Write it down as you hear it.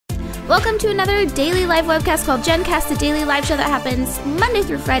Welcome to another daily live webcast called Jenn Cast, the daily live show that happens Monday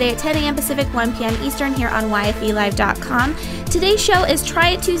through Friday at 10 a.m. Pacific, 1 p.m. Eastern here on YFElive.com. Today's show is Try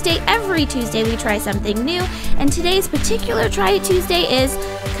It Tuesday. Every Tuesday we try something new, and today's particular Try It Tuesday is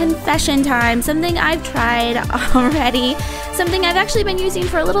confession time, something I've tried already, something I've actually been using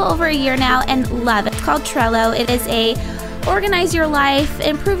for a little over a year now and love. It's called Trello. It is a organize your life,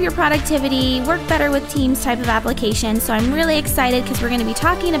 improve your productivity, work better with teams type of application. So I'm really excited because we're going to be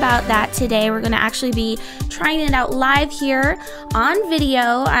talking about that today. We're going to actually be trying it out live here on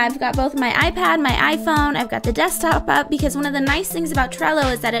video. I've got both my iPad, my iPhone, I've got the desktop up because one of the nice things about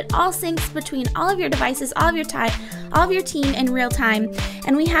Trello is that it all syncs between all of your devices, all of your time, all of your team in real time.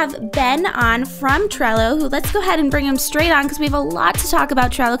 And we have Ben on from Trello, who let's go ahead and bring him straight on because we have a lot to talk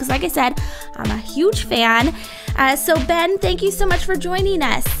about Trello because like I said, I'm a huge fan. So Ben, thank you so much for joining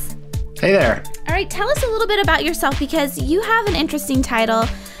us. Hey there. All right, tell us a little bit about yourself because you have an interesting title.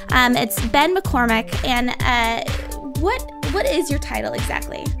 It's Ben McCormick, and what is your title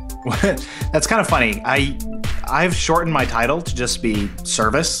exactly? That's kind of funny. I've shortened my title to just be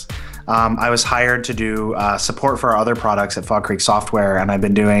service. I was hired to do support for our other products at Fog Creek Software, and I've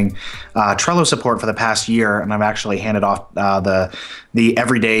been doing Trello support for the past year, and I've actually handed off the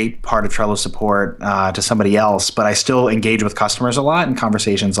everyday part of Trello support to somebody else, but I still engage with customers a lot in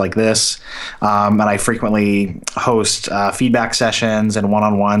conversations like this, and I frequently host feedback sessions and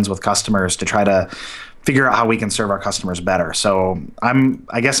one-on-ones with customers to try to figure out how we can serve our customers better. So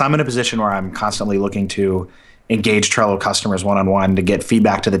I guess I'm in a position where I'm constantly looking to engage Trello customers one-on-one to get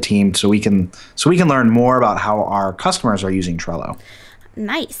feedback to the team so we can learn more about how our customers are using Trello.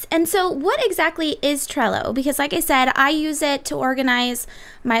 Nice. And so what exactly is Trello? Because like I said, I use it to organize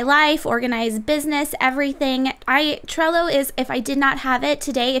my life, organize business, everything. Trello is, if I did not have it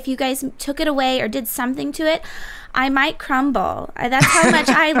today, if you guys took it away or did something to it, I might crumble. That's how much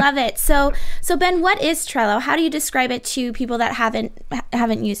I love it. So Ben, what is Trello? How do you describe it to people that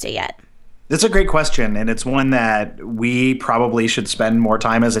haven't used it yet? That's a great question, and it's one that we probably should spend more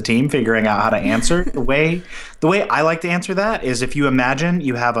time as a team figuring out how to answer. The way I like to answer that is if you imagine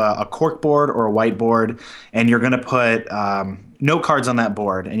you have a cork board or a whiteboard, and you're going to put note cards on that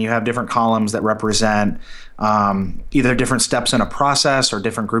board, and you have different columns that represent either different steps in a process or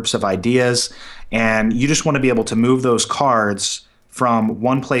different groups of ideas, and you just want to be able to move those cards from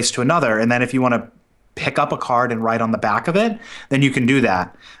one place to another, and then if you want to pick up a card and write on the back of it, then you can do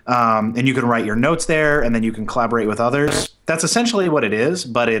that. And you can write your notes there, and then you can collaborate with others. That's essentially what it is,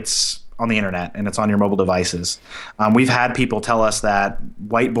 but it's on the internet and it's on your mobile devices. We've had people tell us that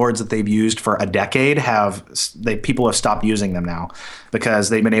whiteboards that they've used for a decade people have stopped using them now because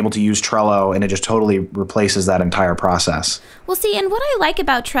they've been able to use Trello, and it just totally replaces that entire process. Well, see, and what I like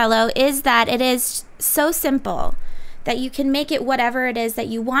about Trello is that it is so simple that you can make it whatever it is that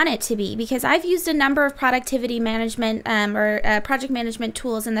you want it to be. Because I've used a number of productivity management or project management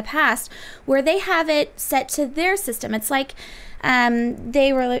tools in the past where they have it set to their system. It's like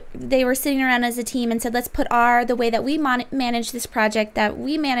they were sitting around as a team and said, let's put the way that we manage this project, that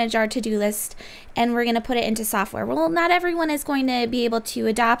we manage our to-do list, and we're going to put it into software. Well, not everyone is going to be able to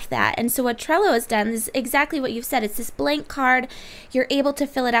adopt that. And so what Trello has done is exactly what you've said. It's this blank card. You're able to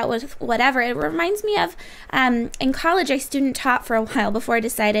fill it out with whatever. It reminds me of in college, I student taught for a while before I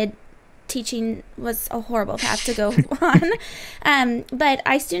decided teaching was a horrible path to go on. But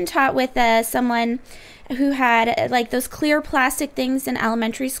I student taught with someone who had like those clear plastic things in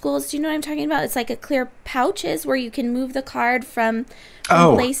elementary schools. Do you know what I'm talking about? It's like a clear pouches where you can move the card from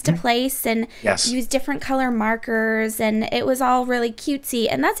place to place and use different color markers, and it was all really cutesy.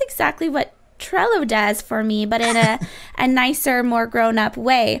 And that's exactly what Trello does for me, but in a nicer, more grown-up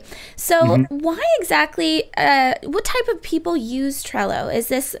way. So why exactly, what type of people use Trello? Is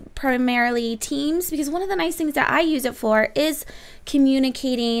this primarily teams? Because one of the nice things that I use it for is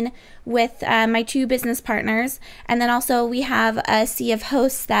communicating with my two business partners, and then also we have a sea of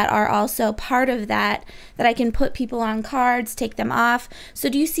hosts that are also part of that I can put people on cards, take them off. So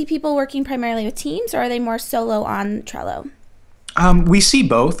do you see people working primarily with teams, or are they more solo on Trello? We see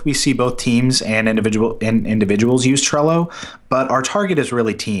both. We see both teams and individuals use Trello, but our target is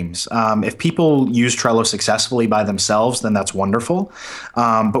really teams. If people use Trello successfully by themselves, then that's wonderful.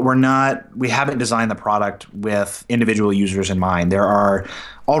 But we haven't designed the product with individual users in mind. There are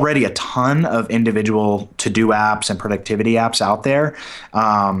already a ton of individual to-do apps and productivity apps out there,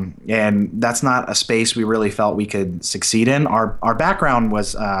 and that's not a space we really felt we could succeed in. Our background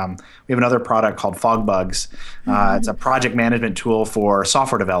was we have another product called Fogbugs. It's a project management tool for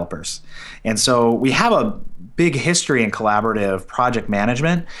software developers, and so we have a big history in collaborative project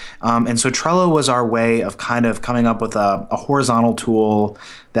management. And so Trello was our way of kind of coming up with a horizontal tool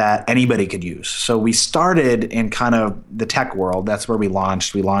that anybody could use. So we started in kind of the tech world. That's where we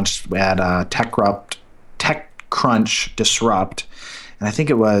launched. We launched at TechCrunch Disrupt, and I think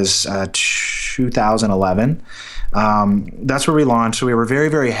it was 2011. That's where we launched. So we were very,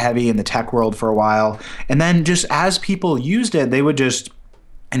 very heavy in the tech world for a while. And then just as people used it, they would just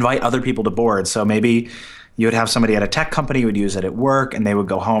invite other people to boards. So maybe you would have somebody at a tech company who would use it at work, and they would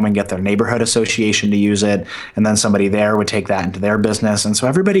go home and get their neighborhood association to use it. And then somebody there would take that into their business. And so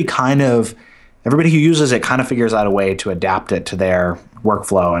everybody who uses it kind of figures out a way to adapt it to their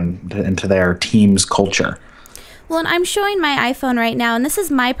workflow and to their team's culture. Well, and I'm showing my iPhone right now, and this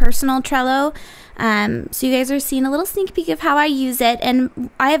is my personal Trello. So you guys are seeing a little sneak peek of how I use it. And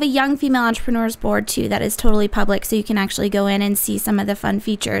I have a young female entrepreneurs board too that is totally public, so you can actually go in and see some of the fun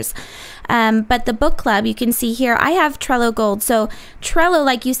features. But the book club, you can see here, I have Trello Gold. So Trello,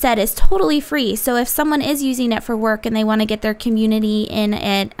 like you said, is totally free. So if someone is using it for work and they want to get their community in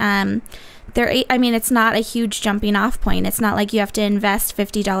it, it's not a huge jumping off point. It's not like you have to invest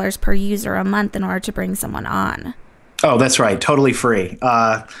 $50 per user a month in order to bring someone on. Oh, that's right. Totally free.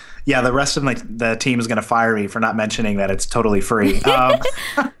 Yeah, the rest of the team is going to fire me for not mentioning that it's totally free.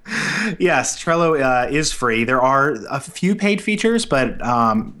 Yes, Trello is free. There are a few paid features, but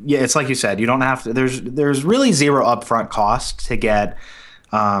yeah, it's like you said, you don't have to. There's really zero upfront cost to get,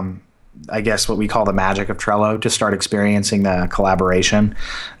 I guess, what we call the magic of Trello, to start experiencing the collaboration.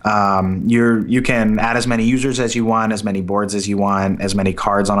 You can add as many users as you want, as many boards as you want, as many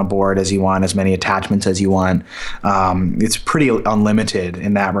cards on a board as you want, as many attachments as you want. It's pretty unlimited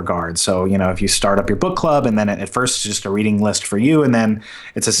in that regard. So, if you start up your book club, and then at first it's just a reading list for you, and then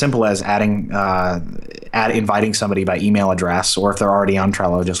it's as simple as inviting somebody by email address, or if they're already on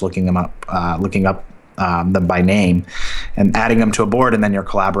Trello, just looking up them by name and adding them to a board, and then you're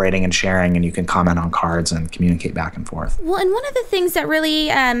collaborating and sharing, and you can comment on cards and communicate back and forth. Well, and one of the things that really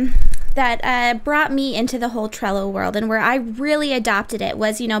brought me into the whole Trello world, and where I really adopted it,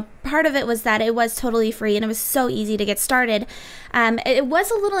 was, part of it was that it was totally free and it was so easy to get started. It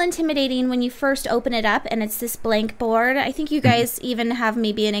was a little intimidating when you first open it up and it's this blank board. I think you guys even have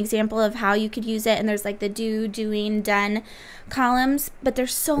maybe an example of how you could use it, and there's like the do, doing, done columns, but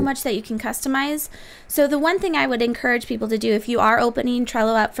there's so much that you can customize. So the one thing I would encourage people to do if you are opening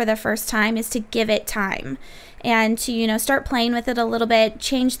Trello up for the first time is to give it time, and to start playing with it a little bit,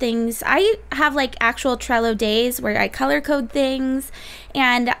 change things. I have like actual Trello days where I color code things,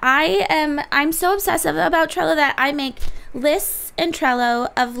 and I'm so obsessive about Trello that I make lists in Trello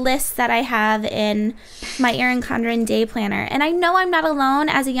of lists that I have in my Erin Condren day planner. And I know I'm not alone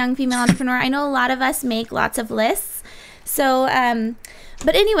as a young female entrepreneur. I know a lot of us make lots of lists. So,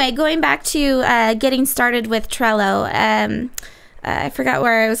 but anyway, going back to getting started with Trello, I forgot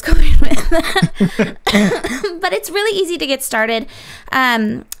where I was going with that. But it's really easy to get started.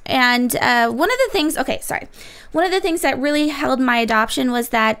 One of the things that really held my adoption was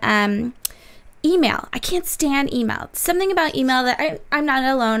that email. I can't stand email. Something about email that I'm not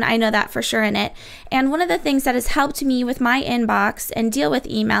alone. I know that for sure in it. And one of the things that has helped me with my inbox and deal with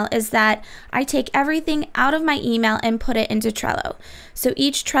email is that I take everything out of my email and put it into Trello. So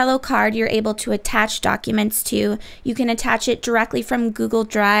each Trello card you're able to attach documents to. You can attach it directly from Google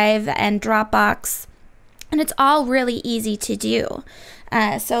Drive and Dropbox. And it's all really easy to do.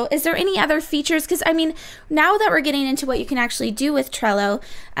 So is there any other features? Because now that we're getting into what you can actually do with Trello,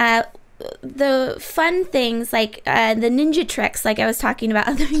 the fun things like the ninja tricks, like I was talking about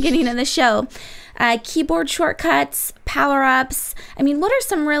at the beginning of the show, keyboard shortcuts, power-ups. What are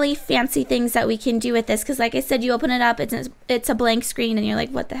some really fancy things that we can do with this? Because like I said, you open it up, it's a blank screen, and you're like,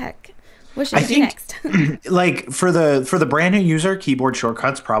 what the heck? What should I do next? Like for the brand new user, keyboard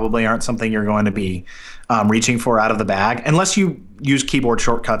shortcuts probably aren't something you're going to be reaching for out of the bag, unless you use keyboard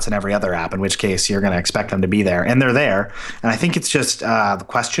shortcuts in every other app, in which case you're going to expect them to be there, and they're there. And I think it's just the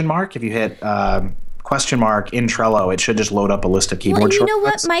question mark. If you hit question mark in Trello, it should just load up a list of keyboard shortcuts. You know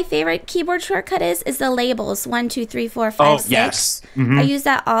what my favorite keyboard shortcut is the labels 1, 2, 3, 4, 5, 6. Yes. Mm-hmm. I use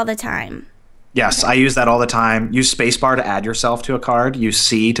that all the time. Yes, I use that all the time. Use spacebar to add yourself to a card. Use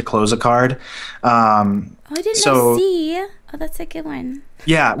C to close a card. I didn't know C. Oh, that's a good one.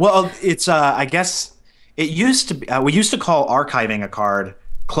 Yeah, well, it's I guess it used to be, we used to call archiving a card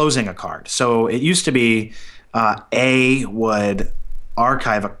closing a card. So it used to be A would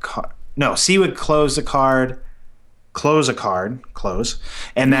archive a card. No, C would close a card. close a card, close,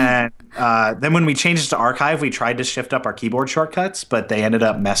 and then when we changed it to archive, we tried to shift up our keyboard shortcuts, but they ended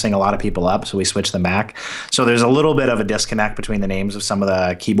up messing a lot of people up, so we switched them back. So there's a little bit of a disconnect between the names of some of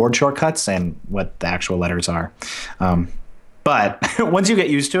the keyboard shortcuts and what the actual letters are. But once you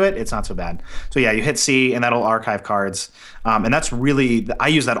get used to it, it's not so bad. So yeah, you hit C and that'll archive cards. And that's really, I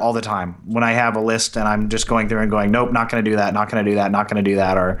use that all the time when I have a list and I'm just going through and going, nope, not going to do that, not going to do that, not going to do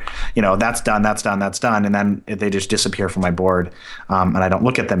that. Or, that's done, that's done, that's done. And then they just disappear from my board and I don't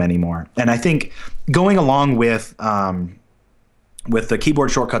look at them anymore. And I think going along with the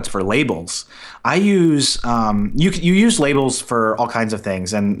keyboard shortcuts for labels, I use you use labels for all kinds of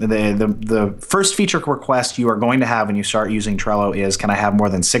things. And the first feature request you are going to have when you start using Trello is, can I have more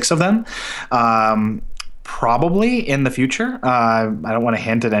than 6 of them? Probably in the future. I don't want to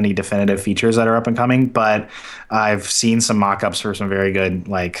hint at any definitive features that are up and coming, but I've seen some mock-ups for some very good,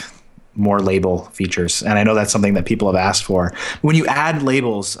 more label features. And I know that's something that people have asked for. When you add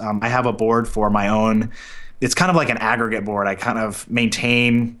labels, I have a board for my own. It's kind of like an aggregate board. I kind of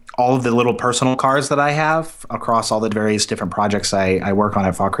maintain all of the little personal cards that I have across all the various different projects I work on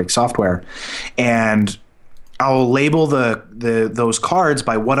at Fog Creek Software. And I'll label those cards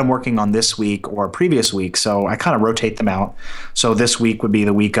by what I'm working on this week or previous week. So I kind of rotate them out. So this week would be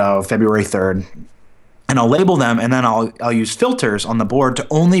the week of February 3rd. And I'll label them, and then I'll use filters on the board to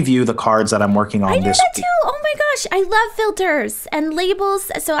only view the cards that I'm working on this week. I do that too. Oh my gosh, I love filters and labels.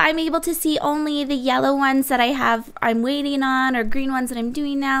 So I'm able to see only the yellow ones that I'm waiting on, or green ones that I'm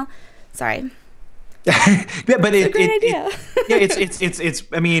doing now. Sorry. Yeah, but it's a great idea. It's.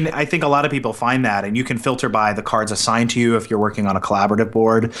 I mean, I think a lot of people find that, and you can filter by the cards assigned to you if you're working on a collaborative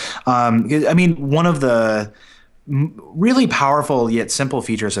board. I mean, one of the really powerful yet simple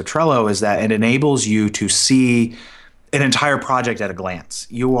features of Trello is that it enables you to see an entire project at a glance.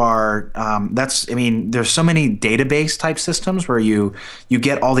 You are there's so many database type systems where you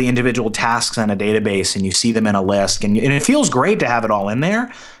get all the individual tasks in a database and you see them in a list, and it feels great to have it all in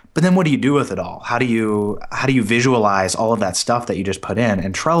there. But then what do you do with it all? How do you visualize all of that stuff that you just put in?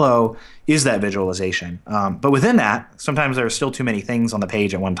 And Trello is that visualization. But within that, sometimes there are still too many things on the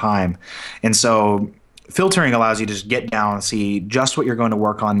page at one time, and so filtering allows you to just get down and see just what you're going to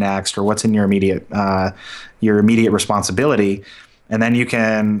work on next, or what's in your immediate responsibility, and then you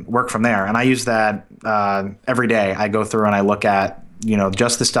can work from there. And I use that every day. I go through and I look at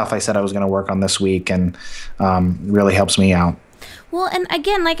just the stuff I said I was going to work on this week, and really helps me out. Well, and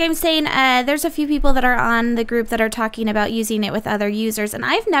again, like I'm saying, there's a few people that are on the group that are talking about using it with other users, and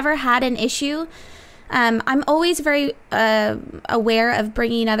I've never had an issue. I'm always very aware of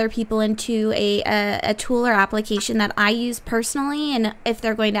bringing other people into a tool or application that I use personally, and if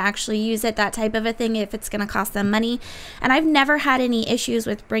they're going to actually use it, that type of a thing, if it's going to cost them money. And I've never had any issues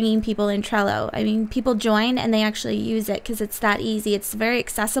with bringing people in Trello. I mean, people join and they actually use it because it's that easy. It's very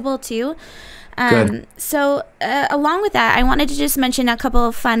accessible too. So along with that, I wanted to just mention a couple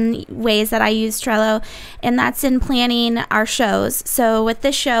of fun ways that I use Trello, and that's in planning our shows. So with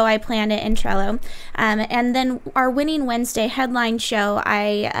this show, I planned it in Trello. And then our Winning Wednesday headline show,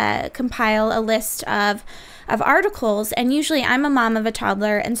 I compile a list of articles, and usually I'm a mom of a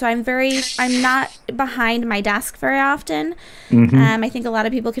toddler, and so I'm not behind my desk very often. I think a lot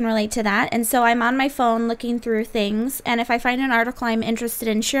of people can relate to that, and so I'm on my phone looking through things, and if I find an article I'm interested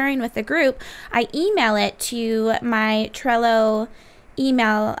in sharing with the group, I email it to my Trello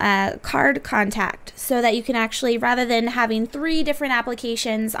email card contact, so that you can actually, rather than having 3 different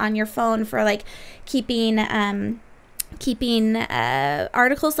applications on your phone for keeping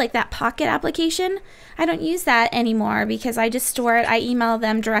articles, like that Pocket application, I don't use that anymore because I just store it. I email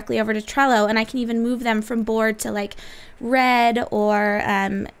them directly over to Trello, and I can even move them from board to read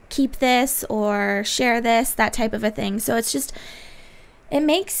or keep this or share this, that type of a thing. So it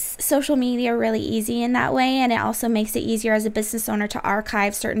makes social media really easy in that way, and it also makes it easier as a business owner to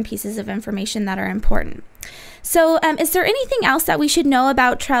archive certain pieces of information that are important. So is there anything else that we should know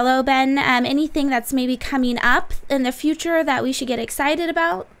about Trello, Ben? Anything that's maybe coming up in the future that we should get excited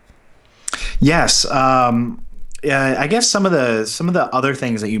about? Yes. I guess some of the other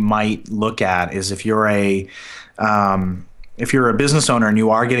things that you might look at is if you're a business owner and you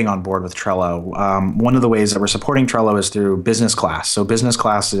are getting on board with Trello, one of the ways that we're supporting Trello is through Business Class. So Business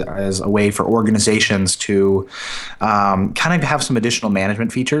Class is a way for organizations to kind of have some additional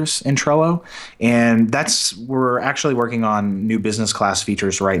management features in Trello. And we're actually working on new Business Class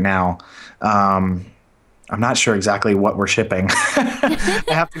features right now. I'm not sure exactly what we're shipping. I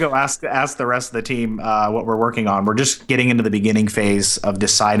have to go ask the rest of the team what we're working on. We're just getting into the beginning phase of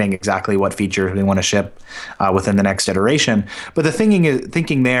deciding exactly what features we want to ship within the next iteration. But the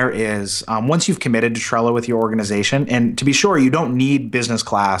thinking there is once you've committed to Trello with your organization, and to be sure, you don't need business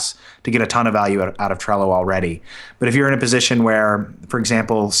class to get a ton of value out of Trello already. But if you're in a position where, for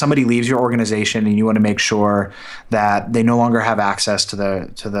example, somebody leaves your organization and you want to make sure that they no longer have access to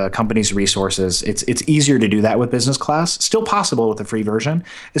the company's resources, it's easier to do that with business class. Still possible with the free version.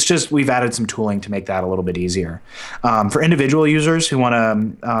 It's just we've added some tooling to make that a little bit easier. For individual users who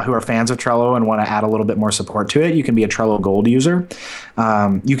want to who are fans of Trello and want to add a little bit more support to it, you can be a Trello Gold user.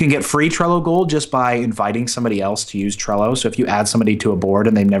 You can get free Trello Gold just by inviting somebody else to use Trello. So if you add somebody to a board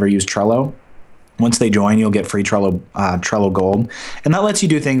and they've never used Trello, once they join, you'll get free Trello Gold. And that lets you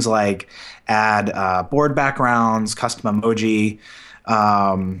do things like add board backgrounds, custom emoji.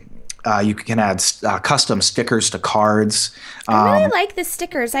 You can add custom stickers to cards. I really like the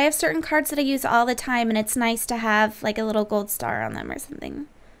stickers. I have certain cards that I use all the time, and it's nice to have like a little gold star on them or something.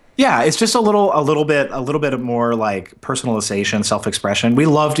 Yeah, it's just a little bit more like personalization, self-expression. We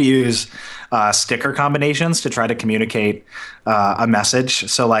love to use sticker combinations to try to communicate a message.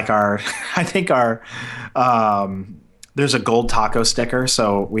 So like there's a gold taco sticker.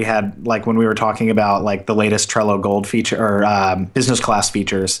 So we had, like, when we were talking about like the latest Trello Gold feature or business class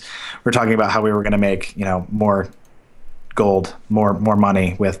features, we're talking about how we were going to make, more gold, more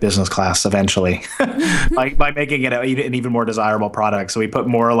money with business class eventually by making it an even more desirable product. So we put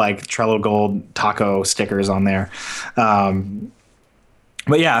more like Trello Gold taco stickers on there.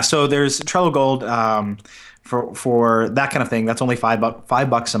 But yeah, so there's Trello Gold for that kind of thing. That's only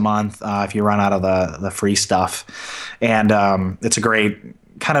 $5 a month if you run out of the free stuff, and it's a great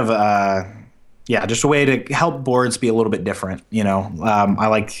kind of just a way to help boards be a little bit different.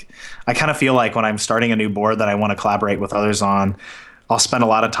 I kind of feel like when I'm starting a new board that I want to collaborate with others on, I'll spend a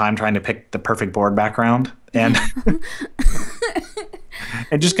lot of time trying to pick the perfect board background, and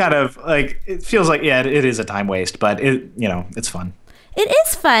and just kind of like, it feels like, it is a time waste, but it's fun. It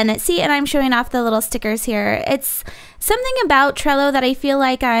is fun. See, and I'm showing off the little stickers here. It's something about Trello that I feel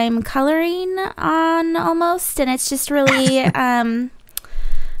like I'm coloring on almost, and it's just really,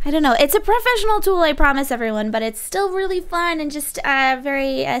 I don't know. It's a professional tool, I promise everyone, but it's still really fun and just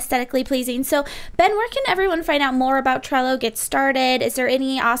very aesthetically pleasing. So, Ben, where can everyone find out more about Trello, get started? Is there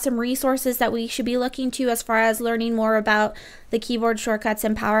any awesome resources that we should be looking to as far as learning more about the keyboard shortcuts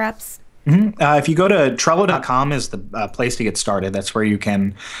and power-ups? Mm-hmm. If you go to Trello.com is the place to get started. That's where you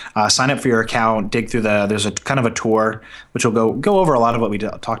can sign up for your account, dig through there's a kind of a tour, which will go over a lot of what we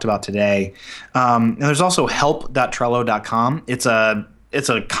talked about today. And there's also help.trello.com. It's a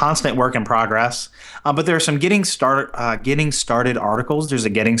constant work in progress, but there are some getting started articles. There's a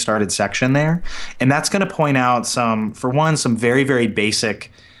getting started section there, and that's going to point out some very, very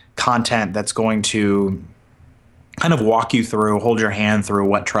basic content that's going to kind of walk you through, hold your hand through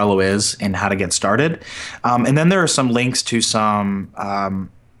what Trello is and how to get started. And then there are some links to some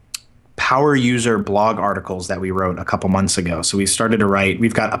power user blog articles that we wrote a couple months ago. So we started to write,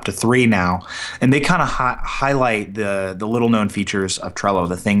 we've got up to 3 now, and they kind of highlight the little known features of Trello,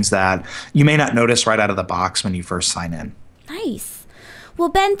 the things that you may not notice right out of the box when you first sign in. Nice. Well,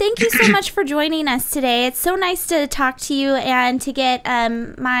 Ben, thank you so much for joining us today. It's so nice to talk to you and to get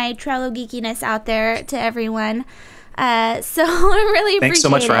my Trello geekiness out there to everyone. So I really appreciate it. Thanks so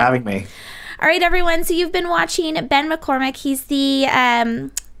much for having me. All right, everyone. So you've been watching Ben McCormick. He's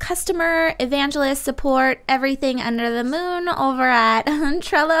the customer evangelist, support everything under the moon over at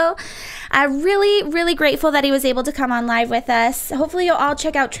Trello. I'm really, really grateful that he was able to come on live with us. Hopefully you'll all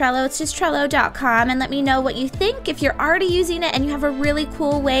check out Trello. It's just Trello.com, and let me know what you think. If you're already using it and you have a really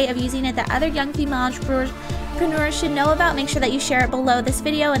cool way of using it that other young female entrepreneurs should know about, make sure that you share it below this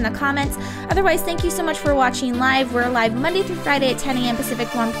video in the comments. Otherwise, thank you so much for watching live. We're live Monday through Friday at 10 a.m. Pacific,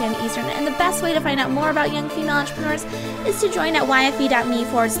 1 p.m. Eastern. And the best way to find out more about young female entrepreneurs is to join at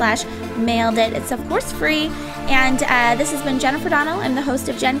yfe.me/mailed it. It's of course free. And this has been Jennifer Donogh. I'm the host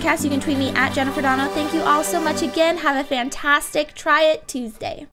of Jenn Cast. You can tweet me at Jennifer Donogh. Thank you all so much again. Have a fantastic Try It Tuesday.